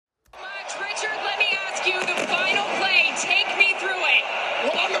you the final play. Take me through it.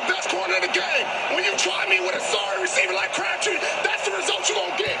 Well, I'm the best corner in the game. When you try me with a sorry receiver like Crabtree, that's the result you're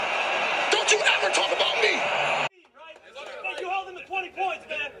going to get. Don't you ever talk about me. You held him to 20 points,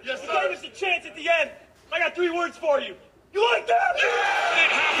 man. Yes, You sir. gave us a chance at the end. I got 3 words for you. You like that? Yeah!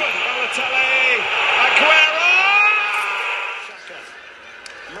 It happened. Balotelli. Aguero. Shotgun.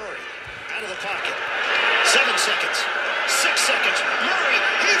 Murray out of the pocket. 7 seconds. 6 seconds. Murray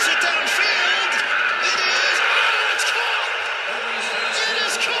heaves it downfield. It is. Oh, it's caught. It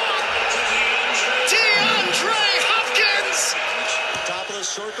is caught. DeAndre Hopkins. Top of the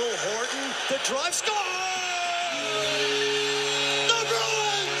circle. Horton. The drive score. The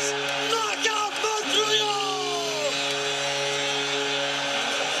Bruins knock out Montreal.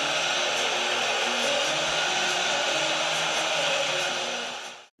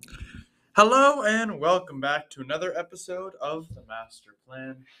 Hello and welcome back to another episode of The Master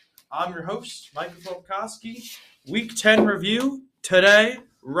Plan. I'm your host, Michael Polkowski. Week 10 review today,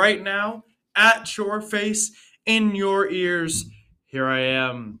 right now, at your face, in your ears. Here I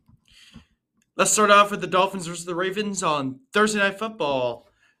am. Let's start off with the Dolphins versus the Ravens on Thursday Night Football.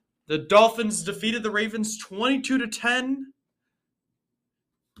 The Dolphins defeated the Ravens 22-10.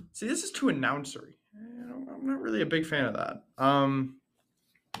 See, this is too announcery. I'm not really a big fan of that.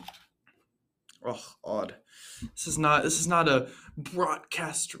 Odd. This is not a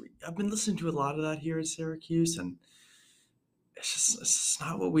broadcaster. I've been listening to a lot of that here at Syracuse, and it's just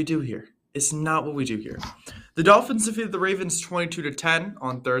not what we do here. It's not what we do here. The Dolphins defeated the Ravens 22-10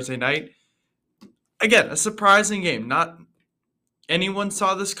 on Thursday night. Again, a surprising game. Not anyone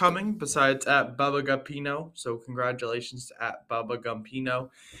saw this coming besides at Bubba Gumpino. So congratulations to at Bubba Gumpino.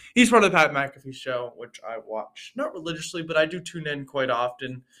 He's part of the Pat McAfee show, which I watch not religiously, but I do tune in quite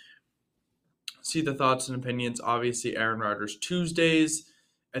often. See the thoughts and opinions, obviously Aaron Rodgers Tuesdays,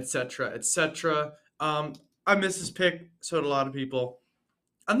 etc., etc. I missed his pick, so did a lot of people.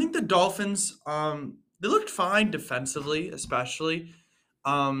 I think the Dolphins, they looked fine defensively, especially.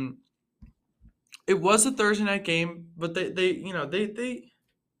 It was a Thursday night game, but they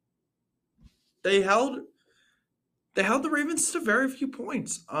held the Ravens to very few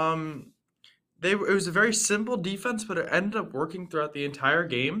points. It was a very simple defense, but it ended up working throughout the entire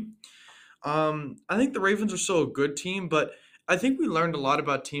game. I think the Ravens are still a good team, but I think we learned a lot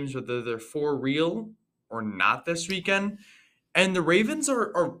about teams, whether they're for real or not this weekend. And the Ravens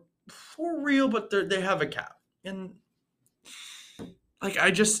are for real, but they have a cap. And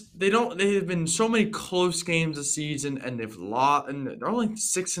they've been so many close games this season, and they've lost, and they're only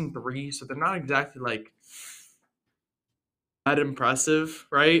 6-3, so they're not exactly like that impressive,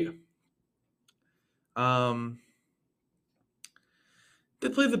 right? They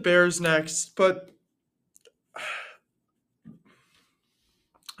play the Bears next, but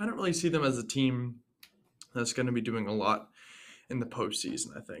I don't really see them as a team that's going to be doing a lot in the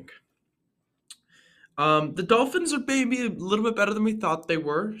postseason, I think. The Dolphins are maybe a little bit better than we thought they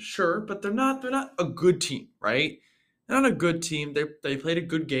were, sure, but they're not a good team, right? They're not a good team. They played a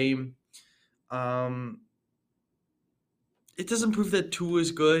good game. It doesn't prove that Tua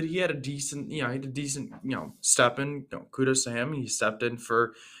is good. He had a decent, step in. Kudos to him. He stepped in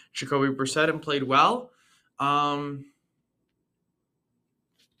for Jacoby Brissett and played well. That's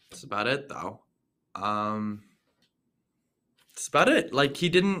about it, though. That's about it. Like,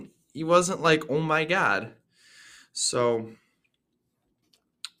 he wasn't like, oh my God. So,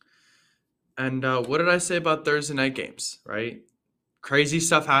 and what did I say about Thursday night games, right? Crazy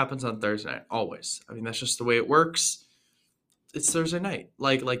stuff happens on Thursday night, always. I mean, that's just the way it works. It's Thursday night.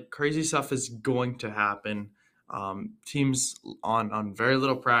 Like crazy stuff is going to happen. Teams on very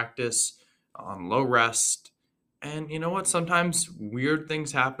little practice, on low rest, and you know what? Sometimes weird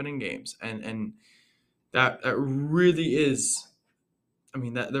things happen in games, and that really is. I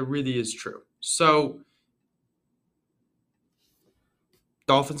mean, that really is true. So,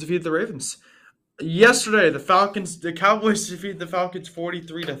 Dolphins defeated the Ravens yesterday. The Cowboys defeated the Falcons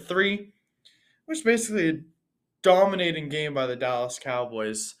 43-3, which is basically a dominating game by the Dallas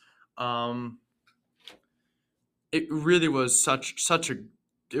Cowboys. It really was such a.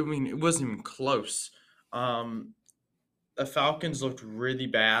 I mean, it wasn't even close. The Falcons looked really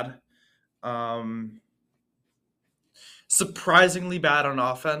bad. Surprisingly bad on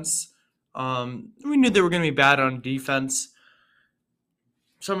offense. We knew they were going to be bad on defense.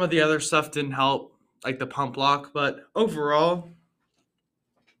 Some of the other stuff didn't help, like the pump block, but overall,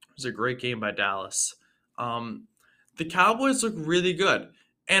 it was a great game by Dallas. The Cowboys look really good,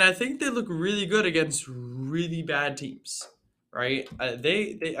 and I think they look really good against really bad teams, right?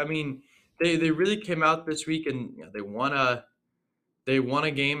 They really came out this week and they won a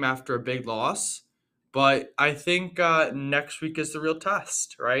game after a big loss, But I think next week is the real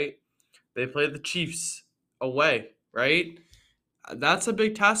test, right? They play the Chiefs away, right? That's a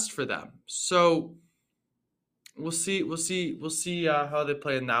big test for them. So we'll see. We'll see how they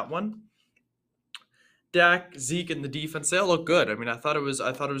play in that one. Dak, Zeke, and the defense, they all look good. I mean, I thought it was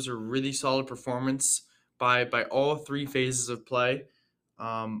a really solid performance by all three phases of play,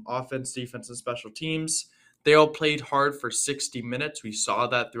 offense, defense, and special teams. They all played hard for 60 minutes. We saw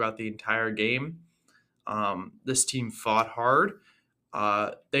that throughout the entire game. This team fought hard.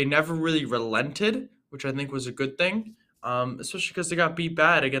 They never really relented, which I think was a good thing, especially because they got beat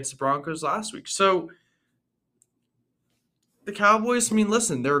bad against the Broncos last week. So the Cowboys, I mean,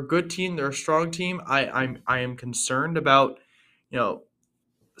 listen, they're a good team. They're a strong team. I am concerned about, you know,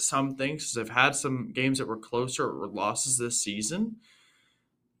 some things because I've had some games that were closer or losses this season,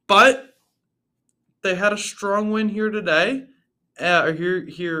 but they had a strong win here today, or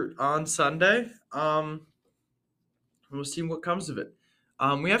here on Sunday. We'll see what comes of it.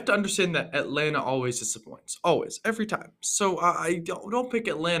 We have to understand that Atlanta always disappoints, always, every time. So I don't pick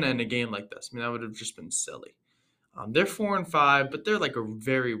Atlanta in a game like this. I mean, that would have just been silly. They're 4-5, but they're like a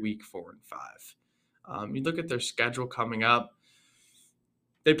very weak 4-5. You look at their schedule coming up.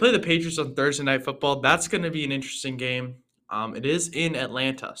 They play the Patriots on Thursday Night Football. That's going to be an interesting game. It is in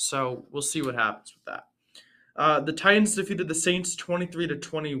Atlanta, so we'll see what happens with that. The Titans defeated the Saints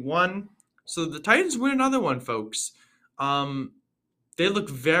 23-21. So the Titans win another one, folks. They look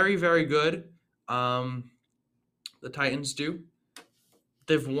very, very good. The Titans do.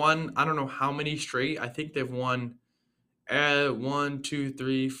 They've won, I don't know how many straight. I think they've won 1, 2,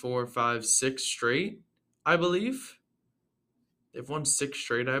 3, 4, 5, 6 straight, I believe. They've won 6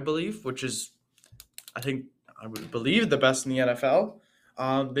 straight, I believe, which is, I would believe, the best in the NFL.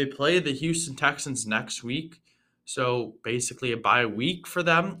 They play the Houston Texans next week. So basically a bye week for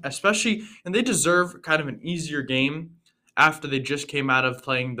them, especially, and they deserve kind of an easier game after they just came out of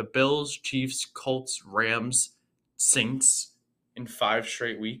playing the Bills, Chiefs, Colts, Rams, Saints in 5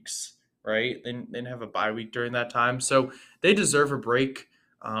 straight weeks, right? They didn't have a bye week during that time. So they deserve a break.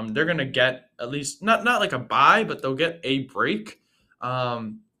 They're going to get at least, not like a bye, but they'll get a break.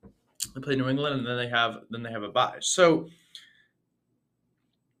 They play New England and then they have a bye. So,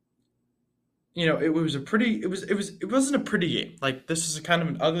 you know, it wasn't a pretty game. Like, this is a kind of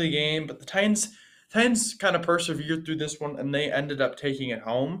an ugly game, but the Titans kind of persevered through this one and they ended up taking it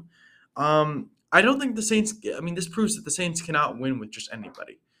home. I don't think the Saints, I mean, this proves that the Saints cannot win with just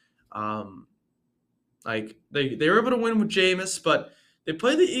anybody. Like, they were able to win with Jameis, but they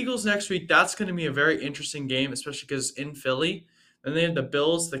play the Eagles next week. That's going to be a very interesting game, especially because in Philly. Then they have the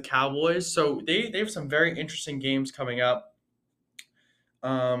Bills, the Cowboys. So they have some very interesting games coming up.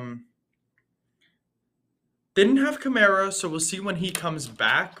 Didn't have Kamara, so we'll see when he comes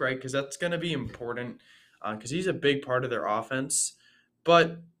back, right? Because that's going to be important because he's a big part of their offense.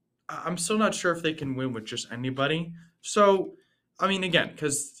 But I'm still not sure if they can win with just anybody. So, I mean, again,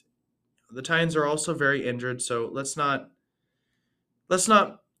 because the Titans are also very injured, so let's not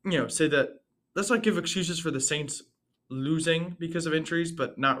say that. Let's not give excuses for the Saints losing because of injuries,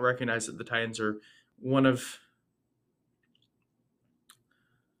 but not recognize that the Titans are one of,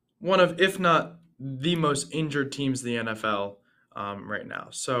 if not the most injured teams in the NFL right now.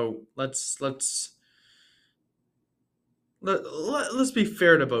 So let's be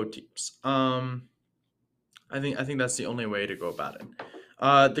fair to both teams. I think that's the only way to go about it.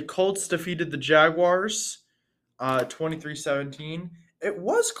 The Colts defeated the Jaguars 23-17. It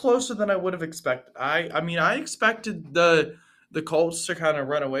was closer than I would have expected. I mean, I expected the Colts to kind of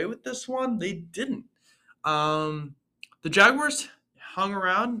run away with this one. They didn't. The Jaguars hung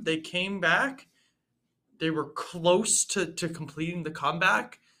around. They came back. They were close to completing the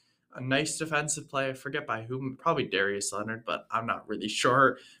comeback. A nice defensive play. I forget by whom. Probably Darius Leonard, but I'm not really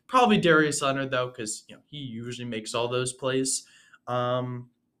sure. Probably Darius Leonard, though, because he usually makes all those plays. But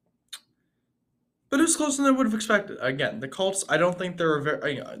it was closer than I would have expected. Again, the Colts, I don't think they're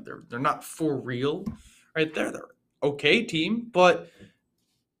they're not for real, right? They're okay team, but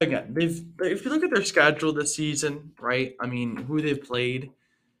again, if you look at their schedule this season, right? I mean, who they've played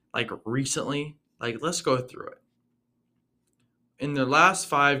like recently, like let's go through it. In their last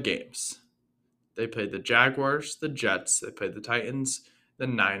 5 games, they played the Jaguars, the Jets, they played the Titans, the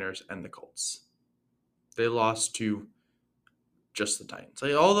Niners, and the Colts. They lost to just the Titans.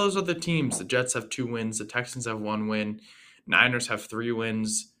 Like all those other teams, the Jets have 2 wins, the Texans have 1 win, Niners have 3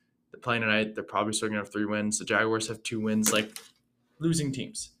 wins. They're playing tonight, they're probably still going to have 3 wins. The Jaguars have 2 wins, like losing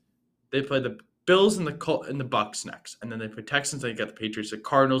teams. They play the Bills and the Bucks next, and then they play Texans. They got the Patriots, the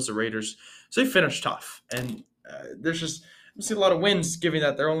Cardinals, the Raiders. So they finished tough, and there's just We see a lot of wins, given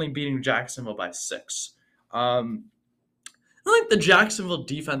that they're only beating Jacksonville by 6. I don't think the Jacksonville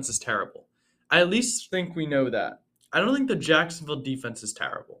defense is terrible. I at least think we know that. I don't think the Jacksonville defense is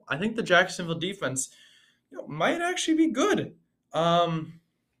terrible. I think the Jacksonville defense, might actually be good. Um,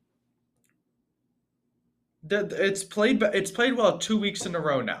 it's played well 2 weeks in a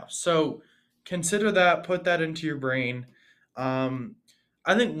row now. So consider that. Put that into your brain. Um,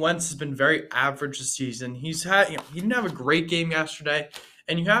 I think Wentz has been very average this season. He didn't have a great game yesterday,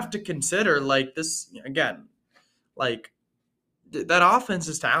 and you have to consider like this again, like that offense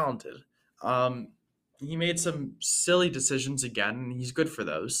is talented. Um, he made some silly decisions again, and he's good for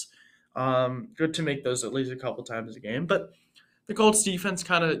those. Good to make those at least a couple times a game. But the Colts defense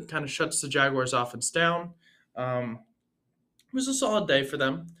kind of shuts the Jaguars offense down. It was a solid day for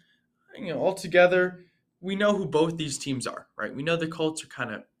them. Altogether, we know who both these teams are, right? We know the Colts are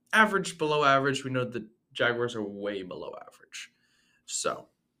kind of average, below average. We know the Jaguars are way below average. So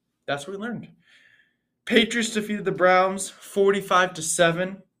that's what we learned. Patriots defeated the Browns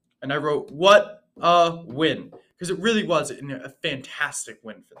 45-7, and I wrote, "What a win!" Because it really was a fantastic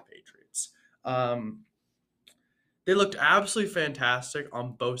win for the Patriots. They looked absolutely fantastic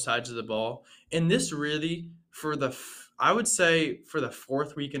on both sides of the ball, and this really, I would say, for the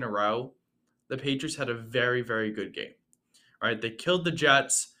 4th week in a row, the Patriots had a very, very good game. Right? They killed the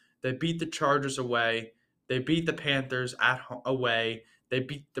Jets. They beat the Chargers away. They beat the Panthers away. They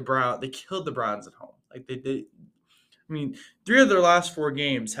beat the Browns. They killed the Browns at home. Like I mean, 3 of their last 4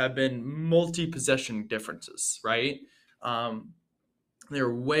 games have been multi-possession differences, right?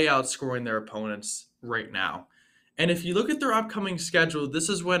 They're way outscoring their opponents right now. And if you look at their upcoming schedule, this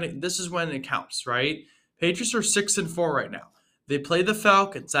is when it counts, right? Patriots are 6-4 right now. They play the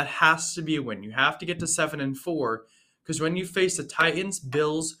Falcons. That has to be a win. You have to get to 7-4 because when you face the Titans,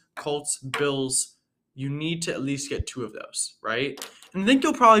 Bills, Colts, Bills, you need to at least get 2 of those, right? And I think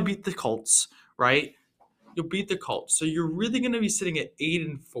you'll probably beat the Colts, right? You'll beat the Colts. So you're really going to be sitting at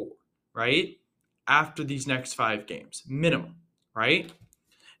 8-4, right? After these next 5 games, minimum, right?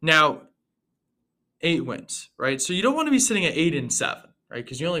 Now, 8 wins, right? So you don't want to be sitting at 8-7, right?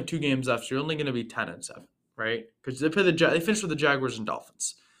 Because you only have 2 games left. So you're only going to be 10-7, right? Because they finish with the Jaguars and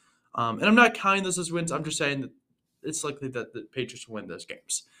Dolphins. And I'm not counting those as wins. I'm just saying that it's likely that the Patriots will win those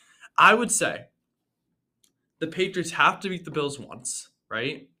games. I would say the Patriots have to beat the Bills once,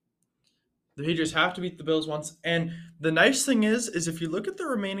 right? The Patriots have to beat the Bills once. And the nice thing is if you look at the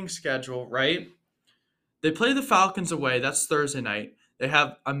remaining schedule, right? They play the Falcons away. That's Thursday night. They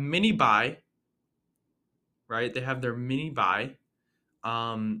have a mini bye, right? They have their mini bye.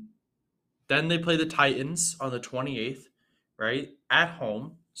 Then they play the Titans on the 28th, right? At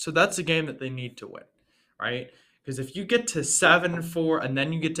home. So that's a game that they need to win, right? Because if you get to 7-4 and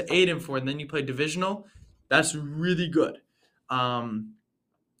then you get to 8-4 and then you play divisional, that's really good.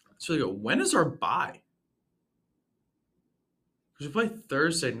 It's really good. When is our bye? Because we play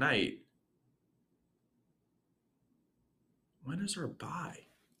Thursday night. When is our bye?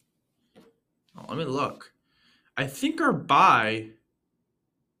 Oh, let me look. I think our bye,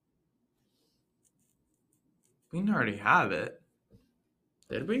 we didn't already have it.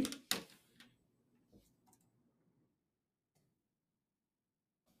 Did we?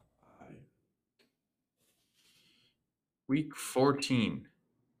 Week 14.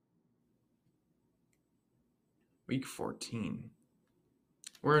 Week 14.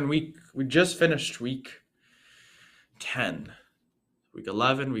 We just finished week 10. Week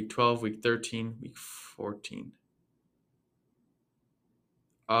 11, week 12, week 13, week 14.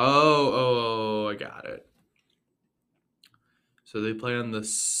 Oh, I got it. So they play on the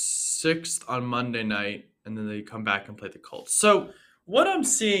 6th on Monday night, and then they come back and play the Colts. So what I'm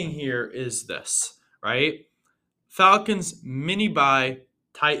seeing here is this, right? Falcons mini bye,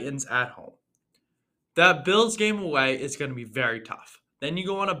 Titans at home. That Bills game away is going to be very tough. Then you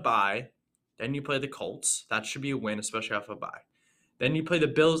go on a bye. Then you play the Colts. That should be a win, especially off a bye. Then you play the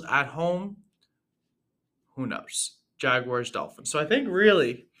Bills at home. Who knows? Jaguars, Dolphins. So I think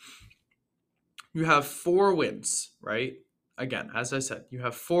really you have 4 wins, right? Again, as I said, you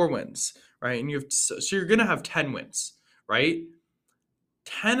have 4 wins, right? And so you're going to have 10 wins, right?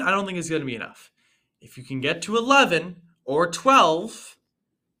 10 I don't think is going to be enough. If you can get to 11 or 12,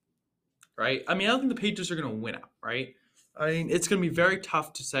 right? I mean, I don't think the Patriots are going to win out, right? I mean, it's going to be very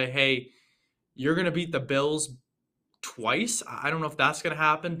tough to say, hey, you're going to beat the Bills twice. I don't know if that's going to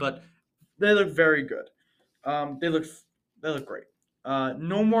happen, but they look very good. They look great.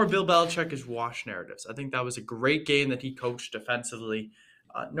 No more Bill Belichick is wash narratives. I think that was a great game that he coached defensively.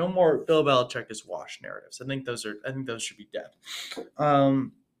 No more Bill Belichick is wash narratives. I think those should be dead.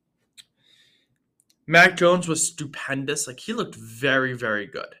 Mac Jones was stupendous. Like, he looked very, very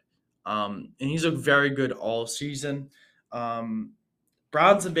good. And he's looked very good all season. Um,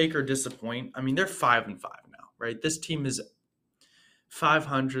 Browns and Baker disappoint. I mean, they're 5-5 now, right? This team is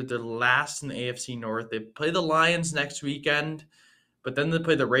 500. They're last in the AFC North. They play the Lions next weekend, but then they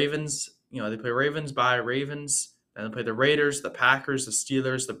play the Ravens. They play Ravens by Ravens. Then they play the Raiders, the Packers, the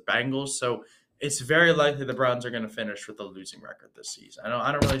Steelers, the Bengals. So it's very likely the Browns are going to finish with a losing record this season.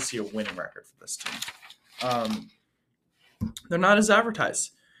 I don't really see a winning record for this team. They're not as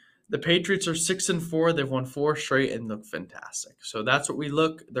advertised. The Patriots are 6-4. They've won 4 straight and look fantastic. So that's what we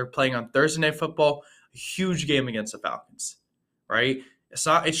look. They're playing on Thursday Night Football. A huge game against the Falcons, right? It's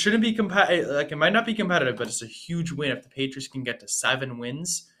not. It shouldn't be competitive. Like, it might not be competitive, but it's a huge win if the Patriots can get to 7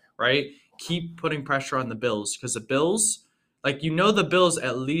 wins, right? Keep putting pressure on the Bills, because the Bills, the Bills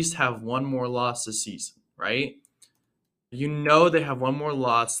at least have one more loss this season, right? They have one more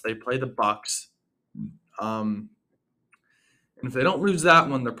loss. They play the Bucks. And if they don't lose that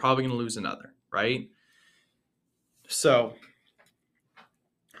one, they're probably going to lose another, right? So,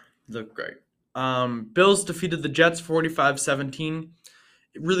 look great. Bills defeated the Jets 45-17.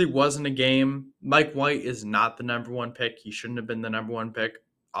 It really wasn't a game. Mike White is not the number one pick. He shouldn't have been the number one pick,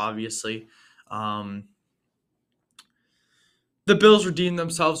 obviously. The Bills redeemed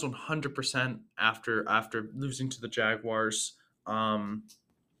themselves 100% after losing to the Jaguars.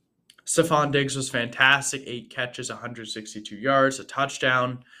 Stephon Diggs was fantastic. 8 catches, 162 yards, a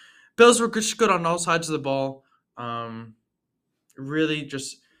touchdown. Bills were just good on all sides of the ball. Really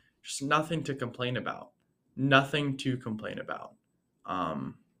just nothing to complain about. Nothing to complain about.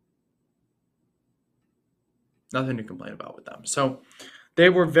 Nothing to complain about with them. So they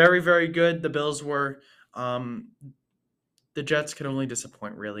were very, very good. The Bills were. The Jets can only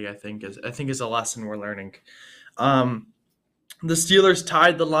disappoint, really, I think is a lesson we're learning. The Steelers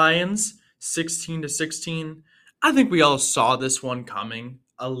tied the Lions 16-16. I think we all saw this one coming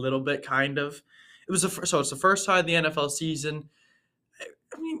a little bit, kind of. It's the first tie of the NFL season.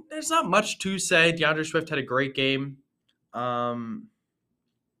 I mean, there's not much to say. DeAndre Swift had a great game.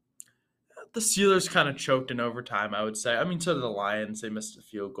 The Steelers kind of choked in overtime, I would say. I mean, so did the Lions. They missed a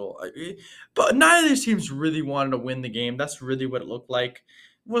field goal. But neither of these teams really wanted to win the game. That's really what it looked like.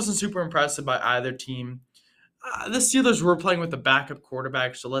 Wasn't super impressive by either team. The Steelers were playing with a backup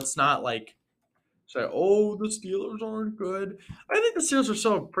quarterback, so let's not say, oh, the Steelers aren't good. I think the Steelers are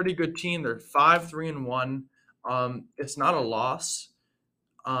still a pretty good team. They're 5-3-1. It's not a loss.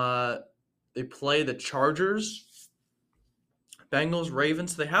 They play the Chargers, Bengals,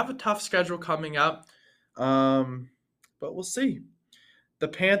 Ravens. They have a tough schedule coming up, but we'll see. The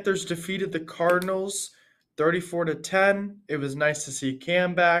Panthers defeated the Cardinals 34-10. It was nice to see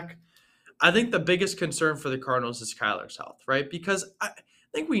Cam back. I think the biggest concern for the Cardinals is Kyler's health, right? Because I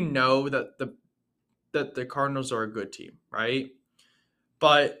think we know that the Cardinals are a good team, right?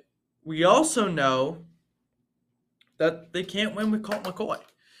 But we also know that they can't win with Colt McCoy,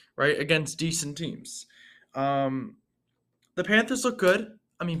 right, against decent teams. The Panthers look good.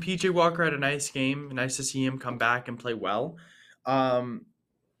 I mean, P.J. Walker had a nice game. Nice to see him come back and play well.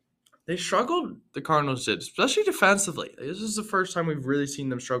 They struggled, the Cardinals did, especially defensively. This is the first time we've really seen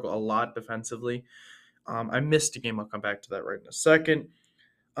them struggle a lot defensively. I missed a game. I'll come back to that right in a second.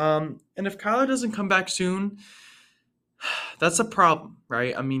 And if Kyler doesn't come back soon, that's a problem,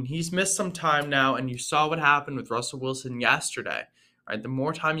 right? I mean, he's missed some time now, and you saw what happened with Russell Wilson yesterday, right? The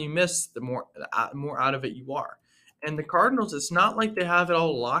more time you miss, the more out of it you are. And the Cardinals, it's not like they have it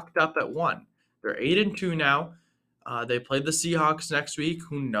all locked up at one. They're 8-2 now. They play the Seahawks next week.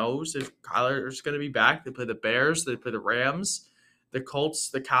 Who knows if Kyler is going to be back? They play the Bears. They play the Rams, the Colts,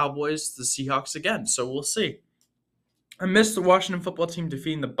 the Cowboys, the Seahawks again. So we'll see. I missed the Washington football team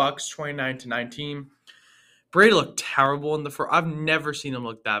defeating the Bucks 29-19. Brady looked terrible in the first. I've never seen him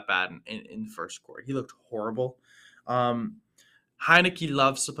look that bad in the first quarter. He looked horrible. Heineke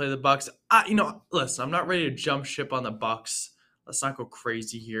loves to play the Bucks. Listen, I'm not ready to jump ship on the Bucks. Let's not go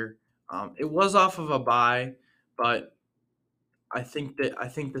crazy here. It was off of a bye, but I think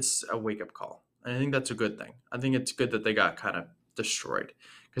this is a wake-up call. And I think that's a good thing. I think it's good that they got kind of destroyed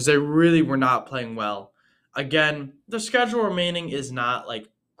because they really were not playing well. Again, the schedule remaining is not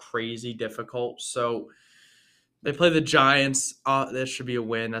crazy difficult. So they play the Giants. That should be a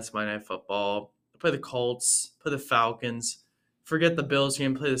win. That's Monday Night Football. They play the Colts, play the Falcons. Forget the Bills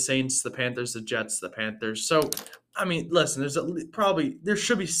game. Play the Saints, the Panthers, the Jets, the Panthers. So, I mean, listen, there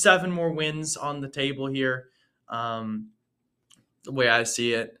should be 7 more wins on the table here, the way I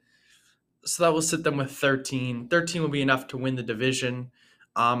see it. So that will sit them with 13. 13 will be enough to win the division.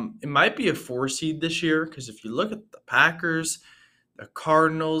 It might be a 4 seed this year because if you look at the Packers, the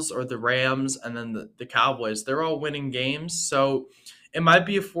Cardinals or the Rams, and then the Cowboys. They're all winning games, so it might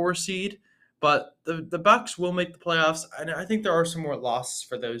be a 4 seed, but the Bucks will make the playoffs. And I think there are some more losses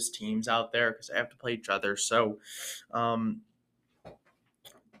for those teams out there because they have to play each other. So, um,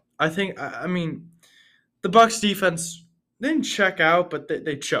 I think I mean the Bucks defense didn't check out, but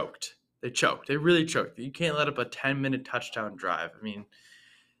they choked. They choked. They really choked. You can't let up a 10-minute touchdown drive. I mean,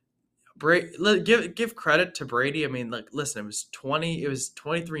 give credit to Brady. I mean, like, listen, it was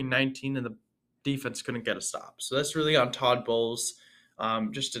 23-19, and the defense couldn't get a stop. So that's really on Todd Bowles.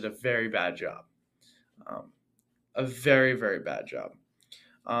 Just did a very bad job. A very, very bad job.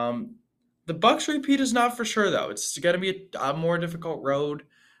 Um, the Bucks repeat is not for sure though. It's going to be a more difficult road,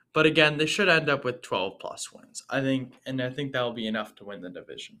 but again, they should end up with 12 plus wins. I think that will be enough to win the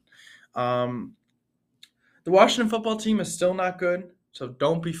division. Um, the Washington football team is still not good, so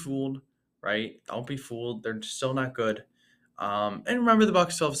don't be fooled. Right? Don't be fooled. They're still not good. And remember, the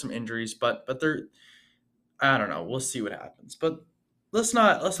Bucks still have some injuries, but they're, I don't know. We'll see what happens. But let's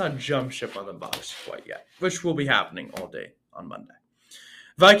not jump ship on the Bucks quite yet, which will be happening all day on Monday.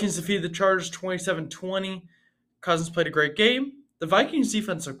 Vikings defeated the Chargers 27-20. Cousins played a great game. The Vikings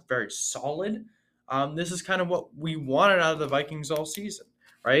defense looked very solid. This is kind of what we wanted out of the Vikings all season,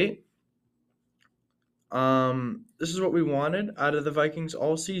 right? This is what we wanted out of the Vikings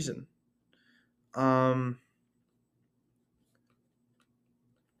all season. I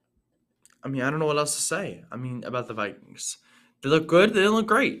mean, I don't know what else to say. I mean, about the Vikings. They look good. They didn't look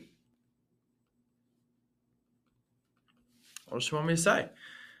great. What else do you want me to say?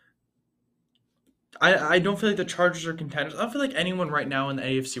 I don't feel like the Chargers are contenders. I don't feel like anyone right now in the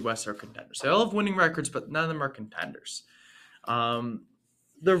AFC West are contenders. They all have winning records, but none of them are contenders. The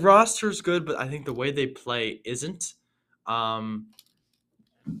roster's good, but I think the way they play isn't. I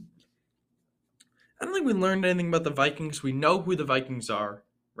don't think we learned anything about the Vikings. We know who the Vikings are,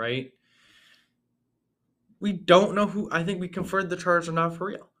 right? We don't know who. I think we conferred the Chargers are not for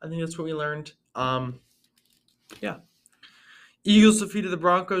real. I think that's what we learned. Yeah. Eagles defeated the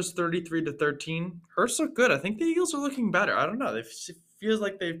Broncos 33-13. Hurts look good. I think the Eagles are looking better. I don't know. It feels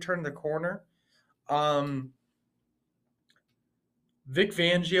like they've turned the corner. Vic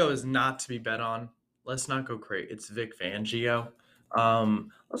Fangio is not to be bet on. Let's not go crazy. It's Vic Fangio.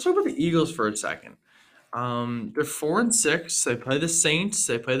 Let's talk about the Eagles for a second. They're 4-6. They play the Saints.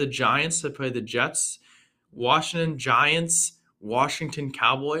 They play the Giants. They play the Jets. Washington Giants. Washington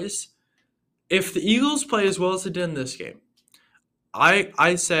Cowboys. If the Eagles play as well as they did in this game,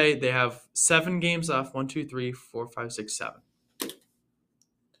 I say they have 7 games left. 1, 2, 3, 4, 5, 6, 7.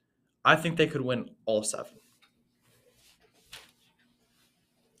 I think they could win all 7.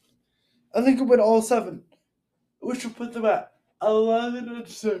 I think they could win all 7, which will put them at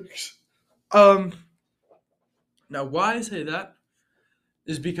 11-6. Now why I say that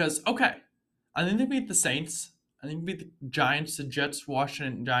is because I think they beat the Saints. I think they beat the Giants, the Jets,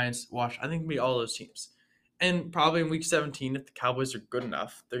 Washington Giants. I think they beat all those teams. And probably in week 17, if the Cowboys are good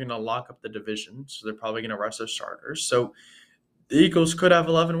enough, they're going to lock up the division. So they're probably going to rest their starters. So the Eagles could have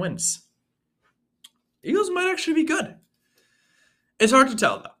 11 wins. The Eagles might actually be good. It's hard to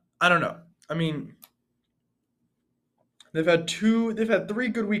tell, though. I don't know. I mean, they've had 3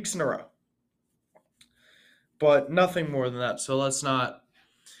 good weeks in a row. But nothing more than that. So let's not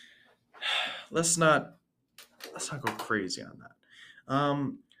go crazy on that.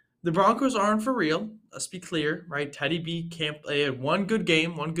 The Broncos aren't for real. Let's be clear, right? Teddy B can't play. One good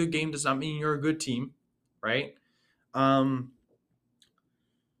game. One good game does not mean you're a good team, right? I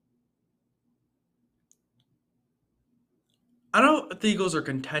don't know if the Eagles are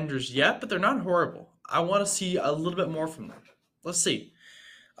contenders yet, but they're not horrible. I want to see a little bit more from them. Let's see.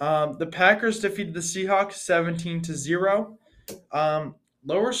 The Packers defeated the Seahawks 17-0.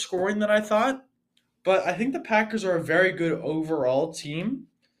 Lower scoring than I thought, but I think the Packers are a very good overall team.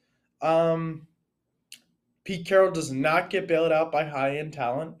 Pete Carroll does not get bailed out by high-end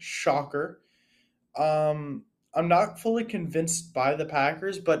talent. Shocker. I'm not fully convinced by the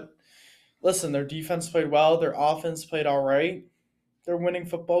Packers, but listen, their defense played well. Their offense played all right. They're winning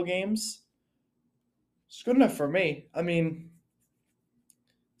football games. It's good enough for me. I mean,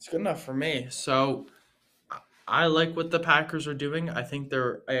 it's good enough for me. So I like what the Packers are doing. I think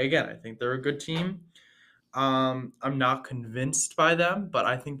they're a good team. I'm not convinced by them, but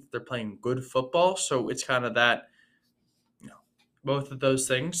I think that they're playing good football. So it's kind of that, both of those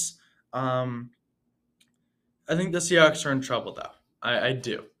things. I think the Seahawks are in trouble, though. I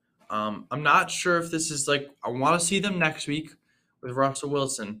do. I'm not sure if this is I want to see them next week with Russell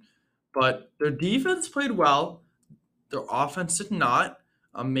Wilson, but their defense played well. Their offense did not.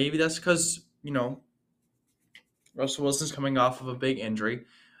 Maybe that's because, Russell Wilson's coming off of a big injury.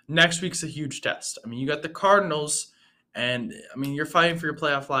 Next week's a huge test. I mean, you got the Cardinals, and I mean, you're fighting for your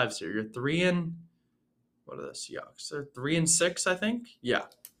playoff lives here. You're 3 and what are the Seahawks? They're 3-6, I think. Yeah,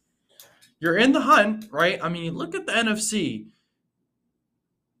 you're in the hunt, right? I mean, look at the NFC.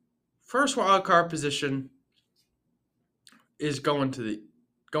 First wild card position is going to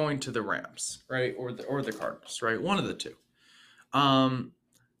the Rams, right, or the Cardinals, right? One of the two.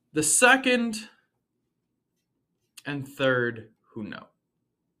 The second and third, who knows?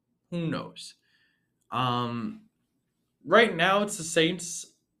 Who knows? Right now it's the Saints.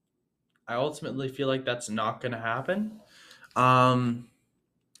 I ultimately feel like that's not going to happen. The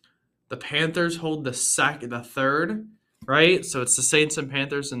Panthers hold the third, right? So it's the Saints and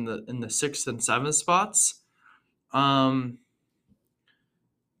Panthers in the 6th and 7th spots. I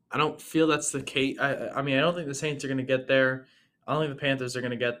don't feel that's the case. I mean, I don't think the Saints are going to get there. I don't think the Panthers are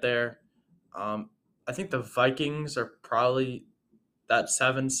going to get there. I think the Vikings are probably that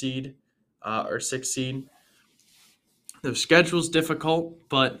 7 seed or 6 seed. Their schedule's difficult,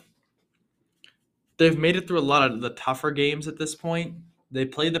 but they've made it through a lot of the tougher games at this point. They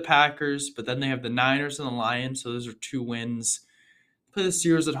play the Packers, but then they have the Niners and the Lions, so those are 2 wins. Play the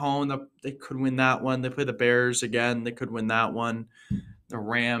Steelers at home. They could win that one. They play the Bears again. They could win that one. The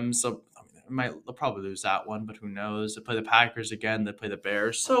Rams, they'll probably lose that one, but who knows? They play the Packers again. They play the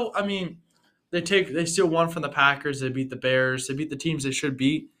Bears. So, I mean, they steal one from the Packers. They beat the Bears. They beat the teams they should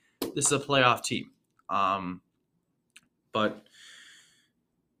beat. This is a playoff team. But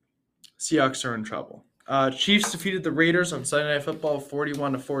Seahawks are in trouble. Chiefs defeated the Raiders on Sunday Night Football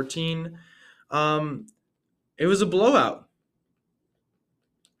 41-14. It was a blowout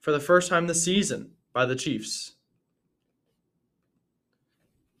for the first time this season by the Chiefs.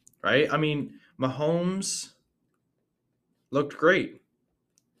 Right? I mean, Mahomes looked great.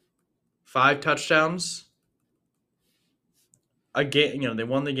 5 touchdowns. Again, they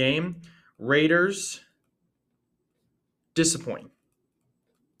won the game. Raiders, disappointing.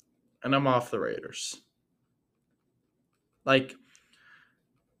 And I'm off the Raiders. Like,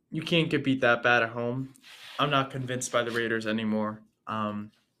 you can't get beat that bad at home. I'm not convinced by the Raiders anymore.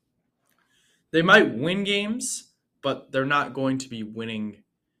 They might win games, but they're not going to be winning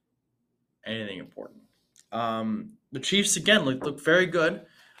anything important. The Chiefs, again, look very good.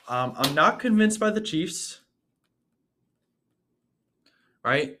 I'm not convinced by the Chiefs.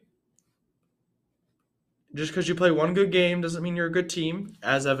 Right? Just because you play one good game doesn't mean you're a good team,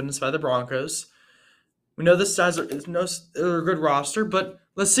 as evidenced by the Broncos. We know this size is a good roster, but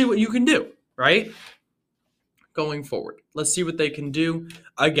let's see what you can do, right? Going forward. Let's see what they can do.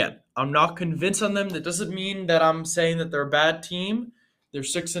 Again, I'm not convinced on them. That doesn't mean that I'm saying that they're a bad team. They're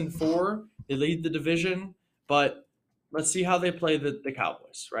 6-4. They lead the division, but let's see how they play the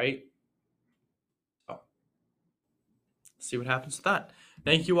Cowboys, right? So, see what happens with that.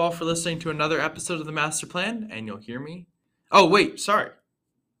 Thank you all for listening to another episode of the Master Plan, and you'll hear me. Oh, wait, sorry.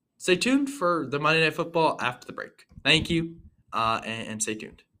 Stay tuned for the Monday Night Football after the break. Thank you, and stay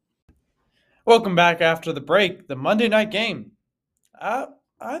tuned. Welcome back after the break. The Monday night game. I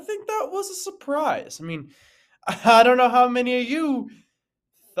think that was a surprise. I mean, I don't know how many of you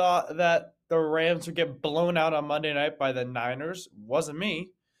thought that the Rams would get blown out on Monday night by the Niners. Wasn't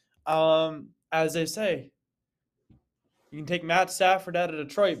me. As they say, you can take Matt Stafford out of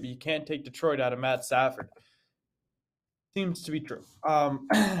Detroit, but you can't take Detroit out of Matt Stafford. Seems to be true.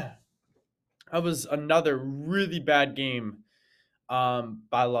 That was another really bad game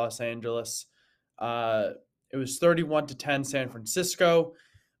by Los Angeles. It was 31-10 San Francisco.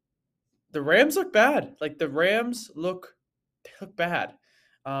 The Rams look bad. Like, the Rams look bad.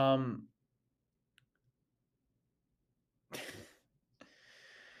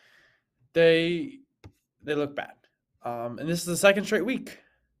 They look bad. And this is the second straight week.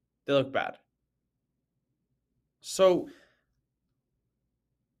 They look bad. So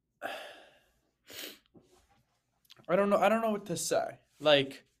I don't know what to say.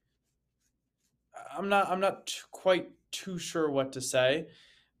 Like, I'm not quite too sure what to say,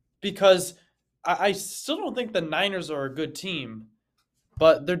 because I still don't think the Niners are a good team,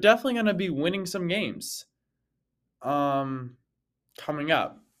 but they're definitely going to be winning some games coming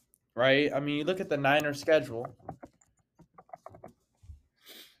up, right? I mean, you look at the Niners schedule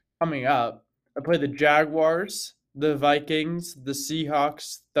coming up. I play the Jaguars, the Vikings, the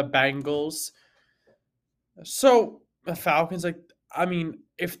Seahawks, the Bengals. So the Falcons, I mean,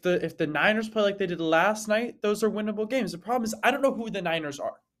 if the Niners play like they did last night, those are winnable games. The problem is I don't know who the Niners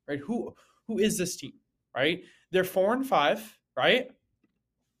are, right? Who is this team, right? They're 4-5, right?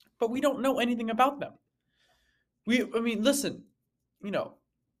 But we don't know anything about them. I mean, listen,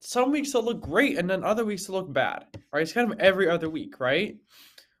 some weeks they'll look great, and then other weeks they'll look bad, right? It's kind of every other week, right?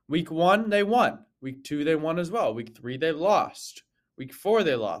 Week 1, they won. Week 2, they won as well. Week 3, they lost. Week 4,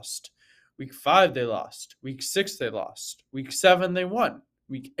 they lost. Week 5, they lost. Week 6, they lost. Week 7, they won.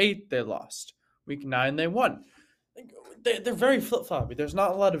 Week 8, they lost. Week 9, they won. They're very flip-floppy. There's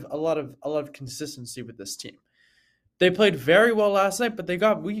not a lot of consistency with this team. They played very well last night, but they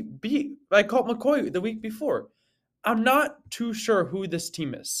got beat by Colt McCoy the week before. I'm not too sure who this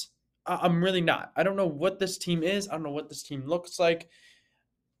team is. I'm really not. I don't know what this team is. I don't know what this team looks like.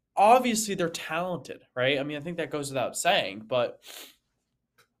 Obviously, they're talented, right? I mean, I think that goes without saying, but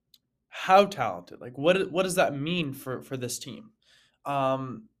how talented? Like, what does that mean for this team?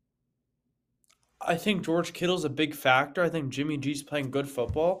 I think George Kittle's a big factor. I think Jimmy G's playing good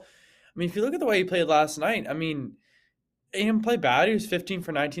football. I mean, if you look at the way he played last night, I mean, he didn't play bad. He was 15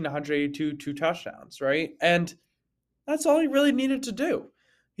 for 19, 182, 2 touchdowns, right? And that's all he really needed to do.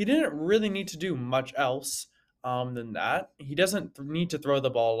 He didn't really need to do much else than that. He doesn't need to throw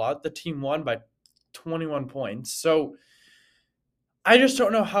the ball a lot. The team won by 21 points. So I just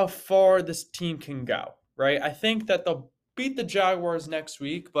don't know how far this team can go, right? I think that they'll beat the Jaguars next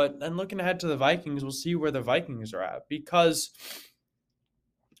week, but then looking ahead to the Vikings, we'll see where the Vikings are at, because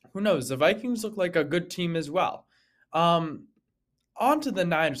who knows? The Vikings look like a good team as well. On to the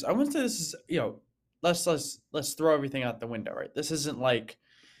Niners. I wouldn't say this is, let's throw everything out the window, right? This isn't like,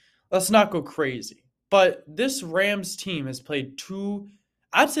 let's not go crazy. But this Rams team has played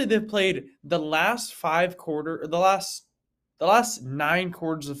I'd say they've played the last 9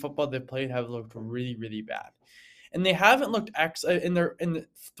 quarters of football they've played have looked really, really bad. And they haven't looked in the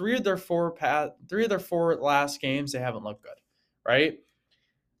 3 of their 4 last games, they haven't looked good, right?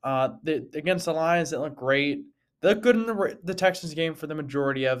 Against the Lions, they look great. They look good in the Texans game for the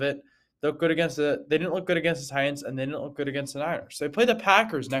majority of it. They look good they didn't look good against the Titans, and they didn't look good against the Niners. So they play the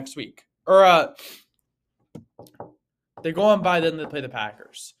Packers next week. Or they go on by, then they play the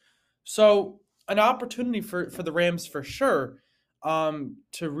Packers. So an opportunity for the Rams for sure to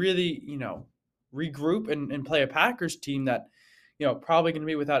really, regroup and play a Packers team that, probably going to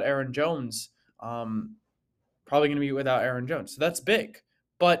be without Aaron Jones. So that's big.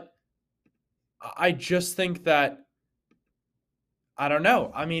 But I just think that, I don't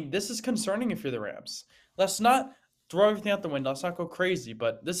know. I mean, this is concerning if you're the Rams. Let's not throw everything out the window. Let's not go crazy.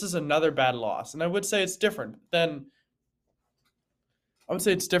 But this is another bad loss. And I would say it's different than the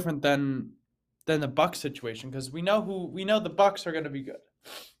Bucs situation, because we know the Bucs are going to be good.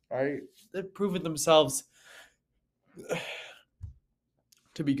 Right? They've proven themselves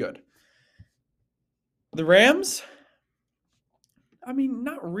to be good. The Rams, I mean,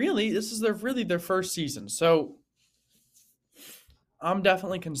 not really. This is their first season. So I'm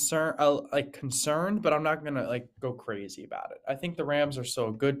definitely concerned, but I'm not going to go crazy about it. I think the Rams are still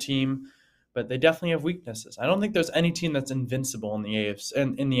a good team, but they definitely have weaknesses. I don't think there's any team that's invincible in the AFC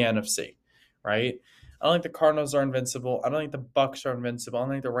and in the NFC, right? I don't think the Cardinals are invincible. I don't think the Bucs are invincible. I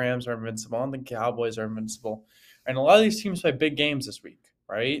don't think the Rams are invincible. I don't think the Cowboys are invincible. And a lot of these teams play big games this week,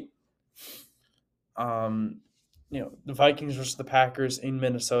 right? The Vikings versus the Packers in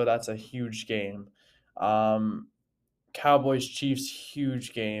Minnesota, that's a huge game. Cowboys Chiefs,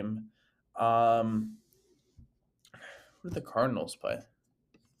 huge game. Who did the Cardinals play?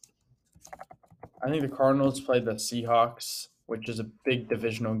 I think the Cardinals played the Seahawks, which is a big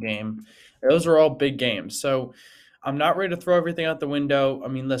divisional game. Those are all big games. So I'm not ready to throw everything out the window. I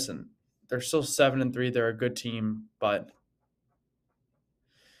mean, listen, they're still 7-3. They're a good team, but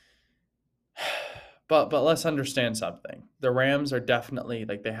let's understand something. The Rams are definitely,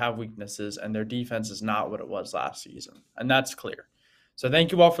 they have weaknesses, and their defense is not what it was last season. And that's clear. So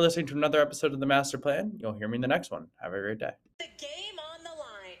thank you all for listening to another episode of The Master Plan. You'll hear me in the next one. Have a great day. The game on the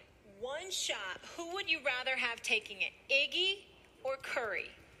line. One shot. Who would you rather have taking it? Iggy or Curry?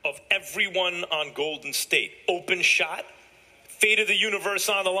 Of everyone on Golden State, open shot, fate of the universe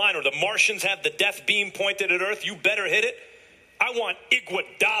on the line, or the Martians have the death beam pointed at Earth, you better hit it. I want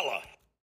Iguodala.